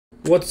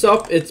What's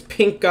up? It's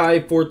Pink Guy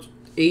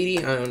 480.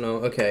 I don't know.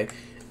 Okay,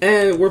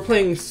 and we're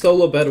playing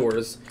solo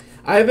Bedwars.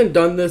 I haven't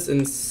done this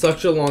in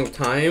such a long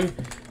time,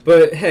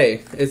 but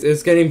hey,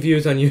 it's getting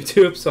views on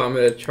YouTube, so I'm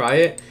gonna try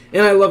it.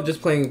 And I love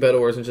just playing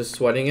Bedwars and just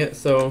sweating it,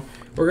 so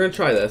we're gonna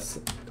try this.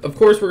 Of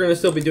course, we're gonna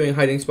still be doing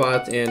hiding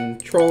spots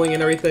and trolling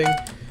and everything.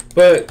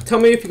 But tell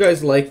me if you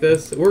guys like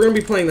this. We're gonna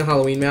be playing the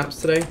Halloween maps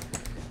today,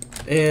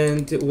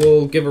 and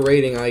we'll give a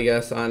rating, I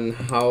guess, on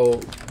how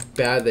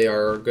bad they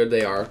are or good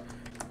they are.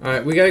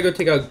 Alright, we gotta go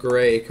take out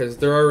Gray, because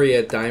they're already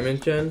at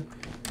Diamond Gen,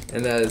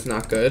 and that is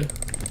not good.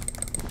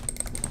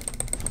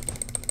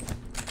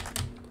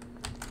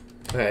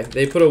 Okay,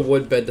 they put a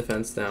wood bed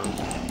defense down.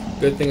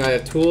 Good thing I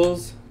have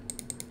tools.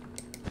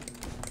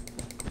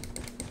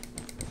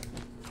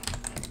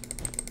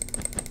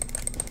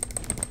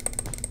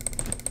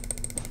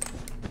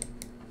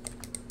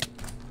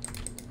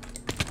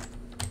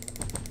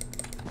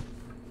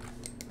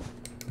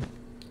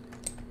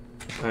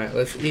 Alright,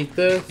 let's eat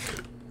this.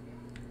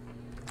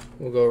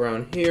 We'll go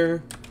around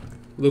here,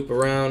 loop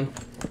around,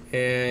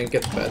 and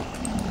get the bed.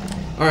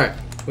 Alright,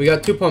 we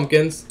got 2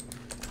 pumpkins.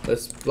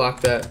 Let's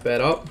block that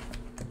bed up.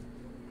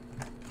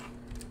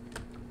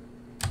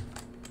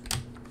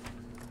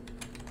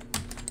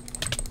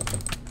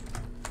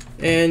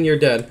 And you're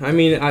dead. I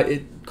mean,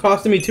 it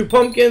costed me 2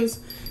 pumpkins,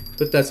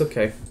 but that's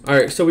okay.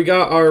 Alright, so we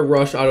got our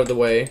rush out of the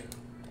way.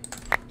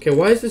 Okay,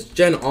 why is this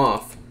gen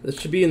off? This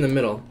should be in the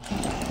middle.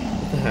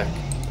 What the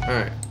heck?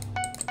 Alright.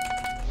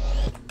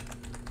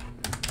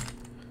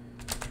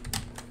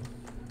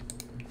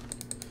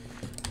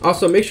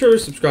 Also, make sure to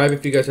subscribe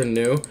if you guys are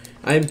new.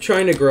 I'm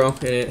trying to grow,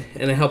 and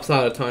it helps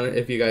out a ton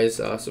if you guys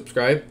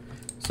subscribe.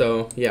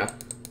 So, yeah.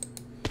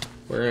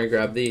 We're going to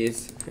grab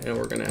these, and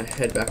we're going to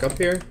head back up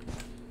here.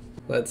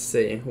 Let's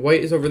see.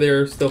 White is over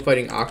there still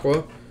fighting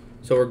Aqua,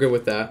 so we're good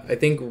with that. I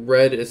think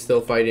Red is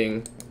still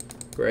fighting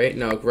Gray.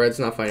 No, Red's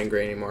not fighting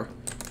Gray anymore.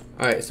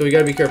 Alright, so we got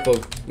to be careful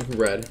with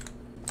Red.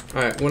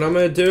 Alright, what I'm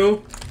going to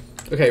do...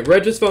 Okay,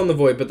 Red just fell in the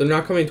void, but they're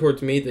not coming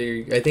towards me.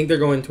 I think they're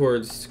going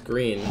towards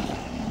Green.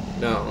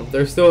 No,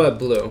 they're still at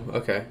Blue.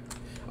 Okay.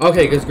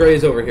 Okay, because Gray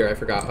is over here. I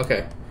forgot.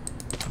 Okay.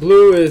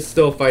 Blue is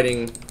still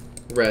fighting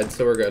Red,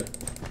 so we're good.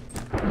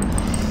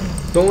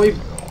 The only...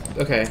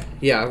 Okay,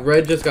 yeah,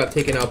 Red just got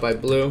taken out by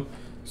Blue.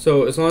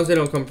 So, as long as they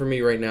don't come for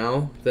me right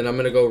now, then I'm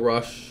going to go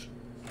rush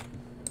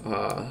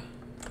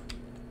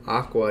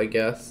Aqua, I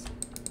guess.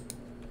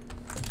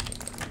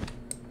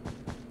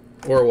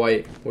 Or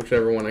White,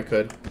 whichever one I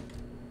could.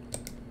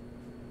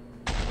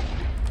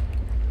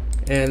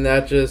 And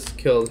that just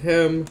killed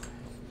him.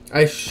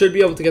 I should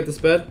be able to get this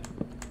bed.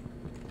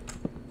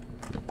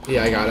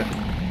 Yeah, I got it.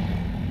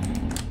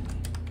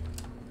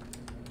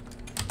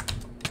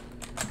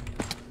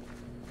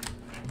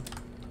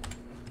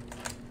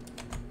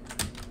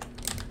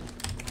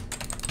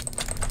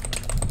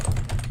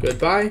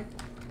 Goodbye.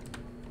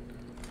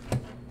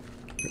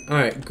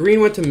 Alright,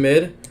 Green went to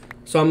mid,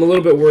 so I'm a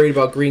little bit worried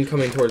about Green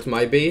coming towards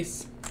my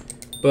base.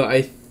 But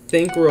I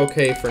think we're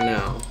okay for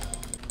now.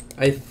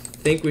 I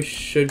think we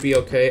should be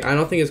okay. I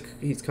don't think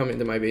he's coming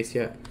to my base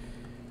yet.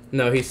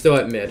 No, he's still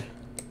at mid.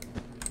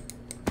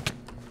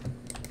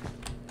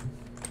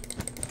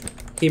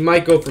 He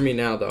might go for me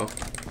now, though.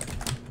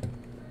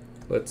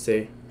 Let's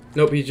see.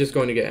 Nope, he's just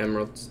going to get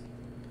emeralds.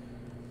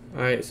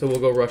 Alright, so we'll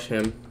go rush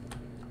him.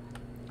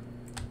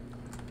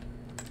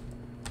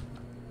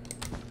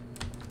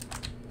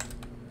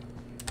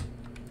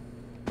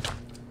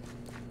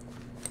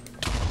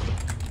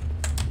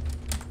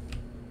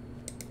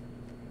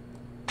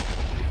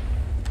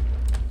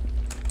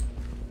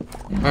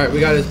 Alright, we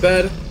got his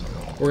bed.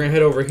 We're going to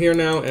head over here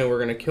now, and we're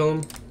going to kill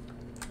him.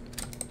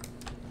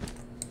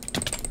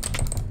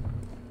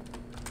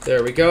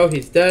 There we go.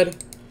 He's dead.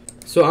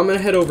 So I'm going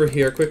to head over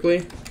here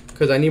quickly,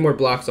 because I need more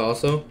blocks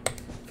also,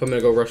 if I'm going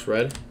to go rush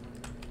Red.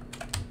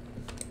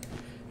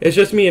 It's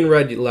just me and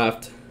Red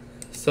left,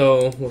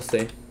 so we'll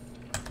see.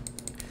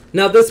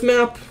 Now this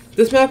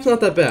map's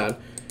not that bad.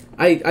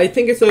 I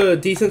think it's a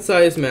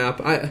decent-sized map.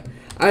 I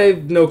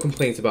have no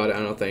complaints about it, I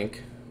don't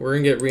think. We're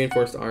going to get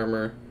reinforced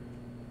armor,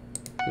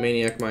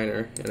 Maniac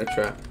Miner, and a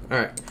trap.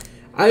 Alright.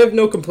 I have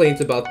no complaints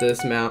about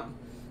this map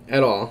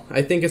at all.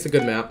 I think it's a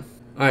good map.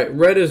 Alright,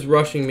 Red is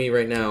rushing me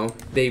right now.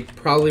 They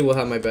probably will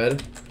have my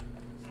bed.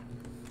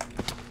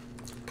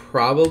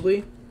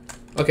 Probably.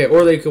 Okay,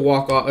 or they could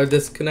walk off or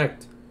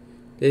disconnect.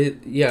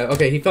 Yeah,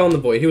 okay, he fell in the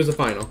void. He was the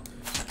final.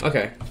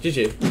 Okay,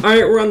 GG.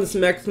 Alright, we're on this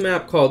next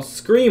map called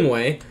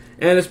Screamway,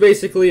 and it's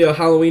basically a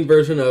Halloween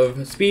version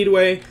of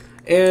Speedway.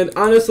 And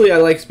honestly, I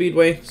like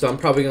Speedway, so I'm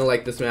probably going to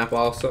like this map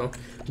also.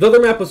 The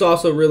other map was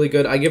also really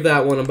good. I give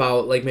that one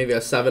about like maybe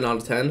a 7 out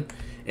of 10.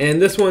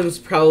 And this one's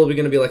probably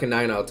going to be like a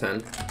 9 out of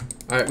 10.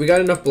 Alright, we got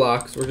enough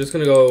blocks. We're just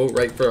going to go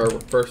right for our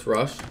first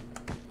rush.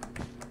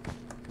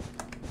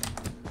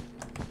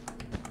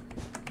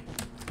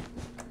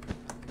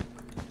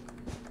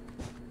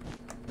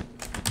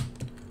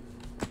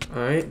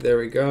 Alright, there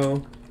we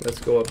go. Let's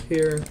go up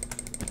here.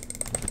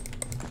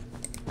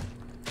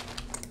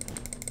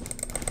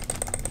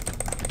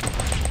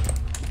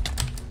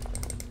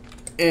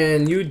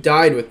 And you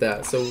died with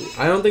that, so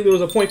I don't think there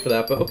was a point for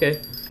that, but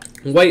okay.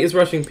 White is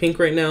rushing pink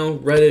right now.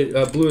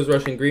 Blue is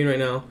rushing green right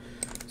now.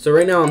 So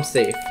right now I'm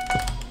safe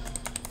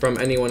from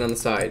anyone on the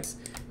sides.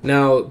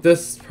 Now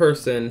this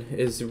person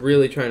is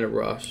really trying to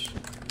rush,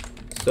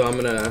 so I'm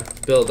gonna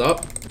build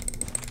up.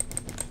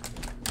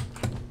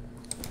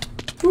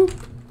 Whoop.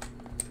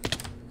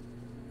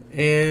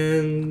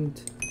 And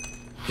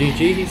GG,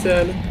 he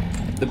said.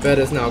 The bed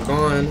is now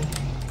gone.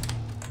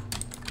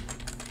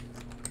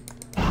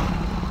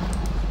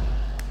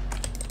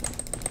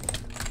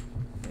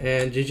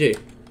 And GG.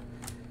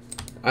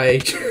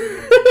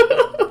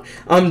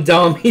 I'm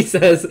dumb, he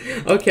says.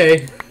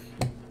 Okay.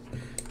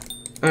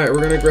 Alright,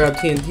 we're gonna grab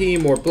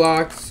TNT, more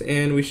blocks,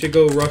 and we should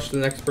go rush the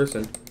next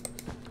person.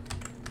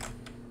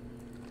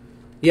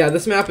 Yeah,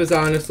 this map is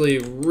honestly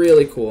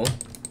really cool.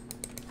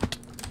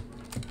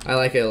 I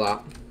like it a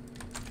lot.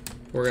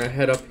 We're gonna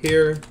head up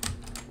here.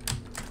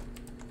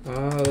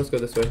 Let's go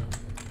this way.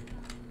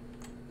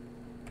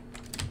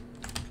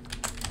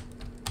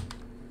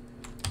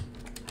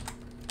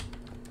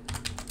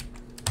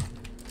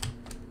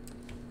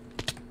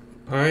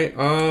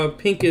 Alright,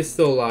 pink is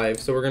still alive,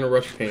 so we're gonna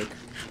rush pink.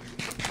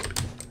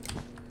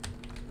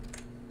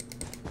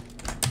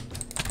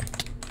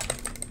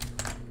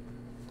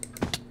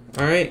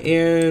 Alright,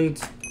 and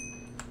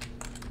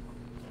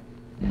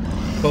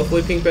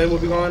hopefully pink bed will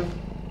be gone.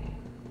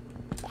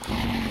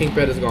 Pink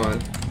bed is gone.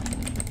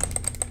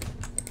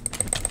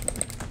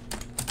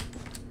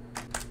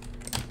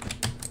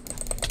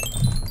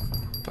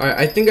 Alright,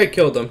 I think I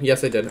killed him.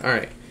 Yes, I did.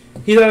 Alright.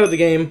 He's out of the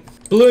game.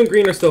 Blue and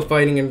green are still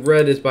fighting, and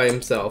red is by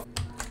himself.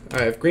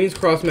 Alright, if green's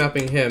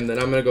cross-mapping him, then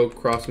I'm gonna go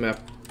cross-map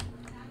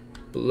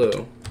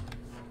blue.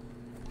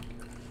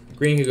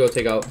 Green can go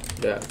take out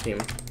that team.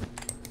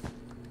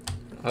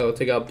 I will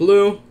take out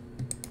blue.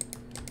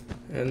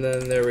 And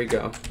then there we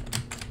go.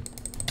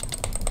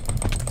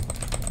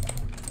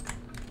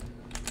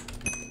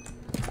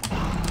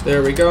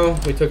 There we go.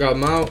 We took out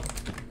Mount.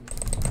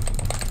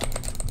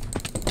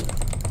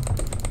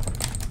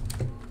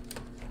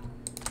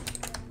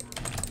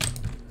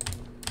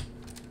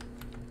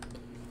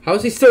 How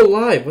is he still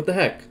alive? What the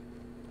heck?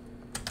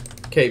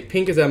 Okay,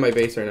 pink is at my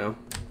base right now.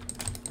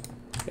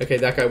 Okay,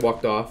 that guy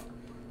walked off.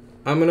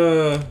 I'm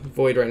gonna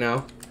void right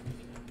now.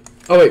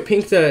 Oh wait,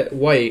 pink's at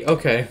white.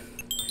 Okay.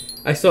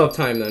 I still have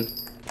time then.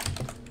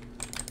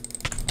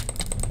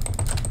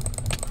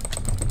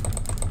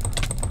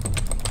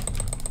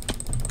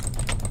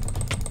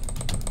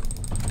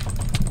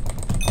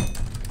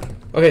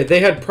 Okay, they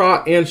had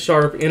prot and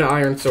sharp and an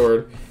iron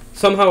sword.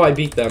 Somehow I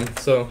beat them,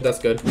 so that's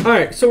good.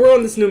 Alright, so we're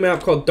on this new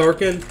map called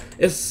Darken.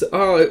 It's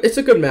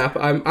a good map.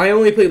 I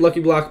only played Lucky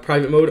Block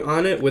private mode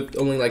on it with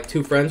only like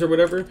 2 friends or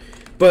whatever.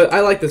 But I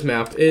like this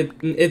map.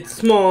 It's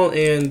small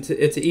and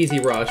it's an easy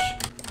rush.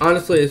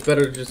 Honestly, it's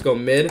better to just go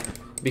mid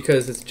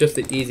because it's just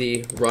an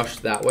easy rush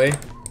that way.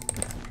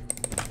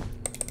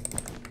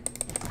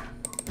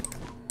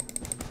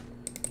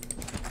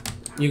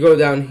 You go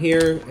down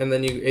here and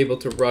then you're able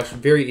to rush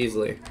very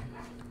easily.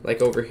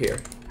 Like over here.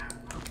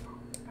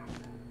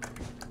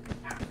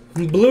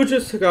 Blue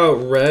just took out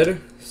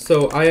red,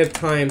 so I have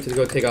time to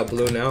go take out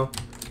blue now.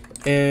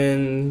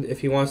 And if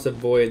he wants to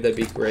void, that'd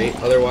be great.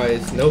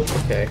 Otherwise, nope.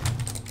 Okay.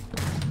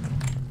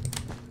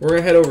 We're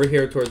gonna head over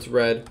here towards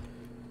red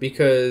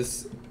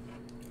because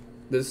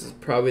this is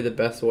probably the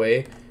best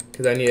way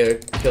because I need to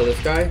kill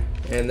this guy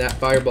and that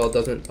fireball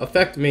doesn't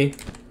affect me.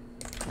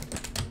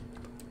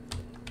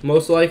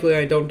 Most likely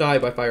I don't die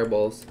by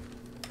fireballs.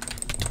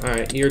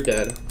 Alright, you're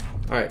dead.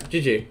 Alright,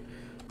 GG.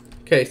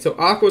 Okay, so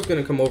Aqua's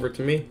gonna come over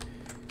to me.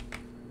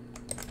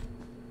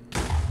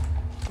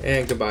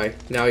 And goodbye.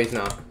 Now he's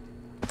not.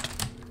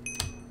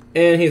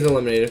 And he's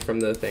eliminated from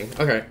the thing.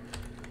 Okay.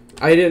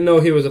 I didn't know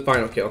he was a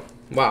final kill.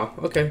 Wow,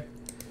 okay.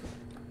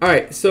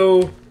 Alright,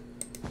 so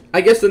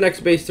I guess the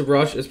next base to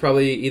rush is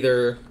probably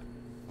either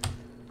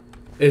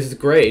is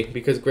gray,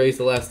 because gray's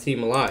the last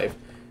team alive.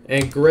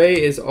 And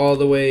gray is all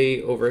the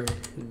way over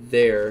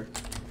there.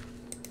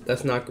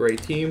 That's not gray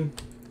team.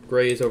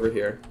 Gray is over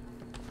here.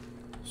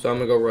 So I'm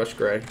gonna go rush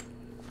gray.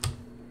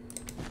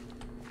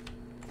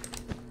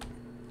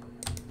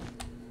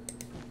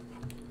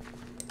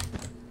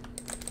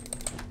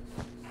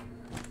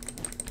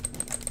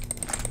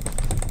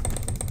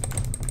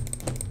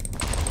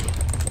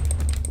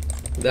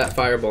 That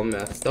fireball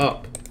messed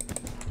up.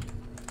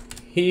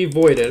 He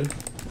voided,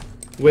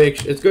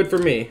 which is good for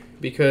me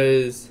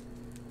because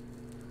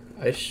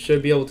I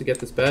should be able to get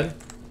this bed.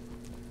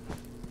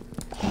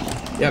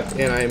 Yep,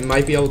 and I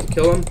might be able to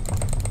kill him.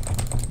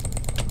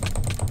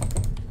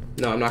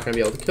 No, I'm not going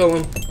to be able to kill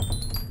him.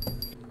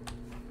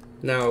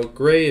 Now,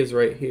 gray is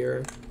right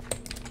here.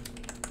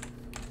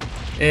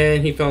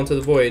 And he fell into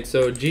the void,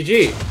 so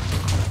GG.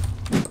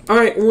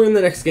 Alright, we're in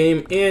the next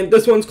game, and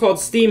this one's called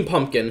Steam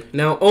Pumpkin.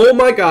 Now, oh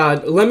my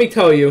god, let me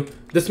tell you,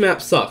 this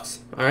map sucks,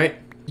 alright?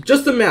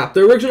 Just the map,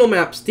 the original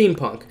map,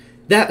 Steampunk.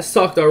 That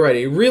sucked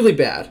already, really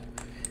bad.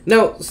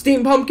 Now,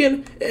 Steam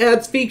Pumpkin, it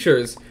adds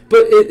features,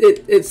 but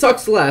it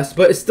sucks less,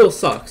 but it still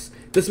sucks.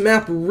 This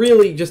map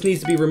really just needs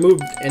to be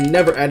removed and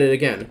never added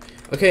again.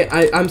 Okay,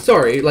 I'm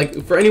sorry,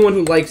 like, for anyone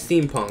who likes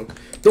steampunk,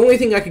 the only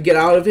thing I could get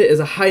out of it is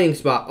a hiding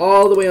spot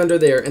all the way under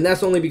there, and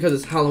that's only because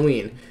it's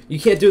Halloween. You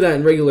can't do that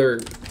in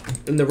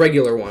the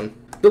regular one.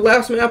 The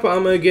last map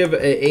I'm gonna give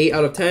an 8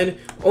 out of 10,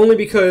 only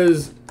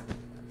because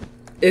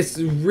it's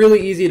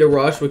really easy to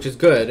rush, which is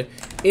good,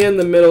 and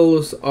the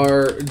middle's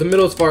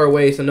far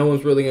away, so no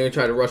one's really gonna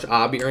try to rush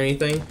Obby or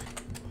anything.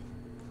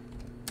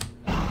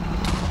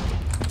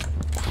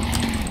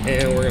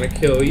 And we're gonna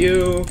kill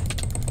you.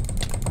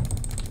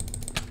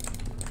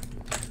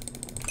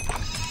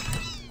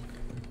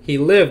 He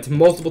lived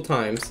multiple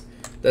times.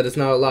 That is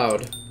not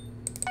allowed.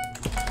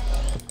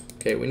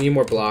 Okay, we need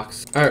more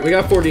blocks. Alright, we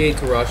got 48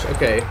 to rush.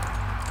 Okay.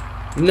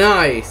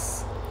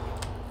 Nice!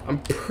 I'm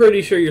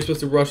pretty sure you're supposed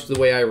to rush the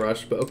way I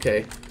rush, but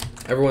okay.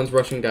 Everyone's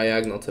rushing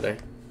diagonal today.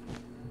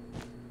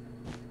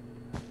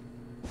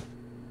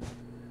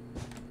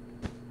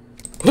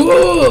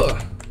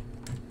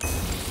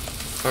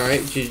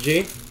 Alright,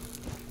 GG.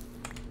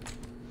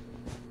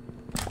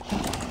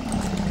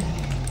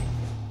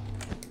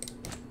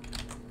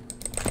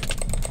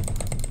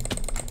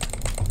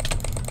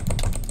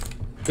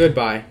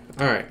 Goodbye.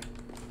 Alright.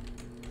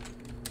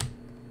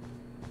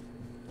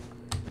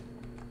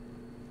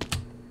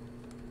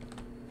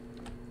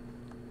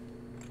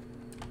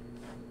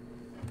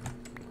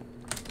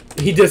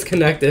 He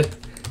disconnected.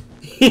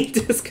 He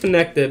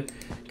disconnected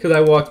because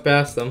I walked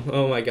past him.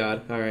 Oh my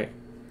god. Alright.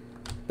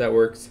 That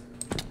works.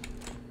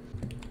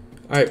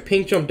 Alright,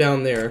 pink jumped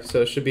down there,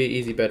 so it should be an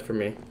easy bet for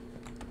me.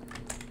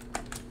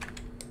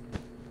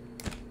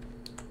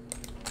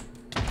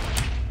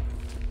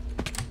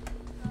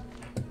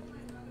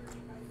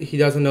 He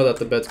doesn't know that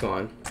the bed's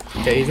gone.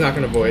 Okay, he's not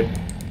gonna avoid.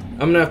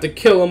 I'm gonna have to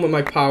kill him with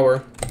my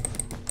power.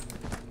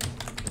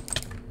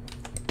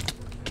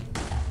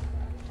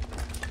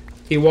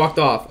 He walked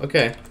off.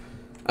 Okay.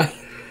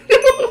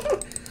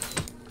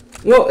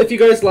 Well, if you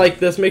guys like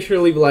this, make sure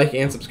to leave a like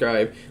and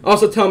subscribe.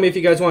 Also, tell me if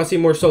you guys want to see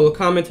more solo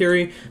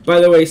commentary.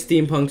 By the way,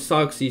 steampunk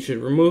sucks. You should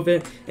remove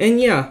it.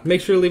 And yeah, make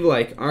sure to leave a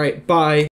like. Alright, bye.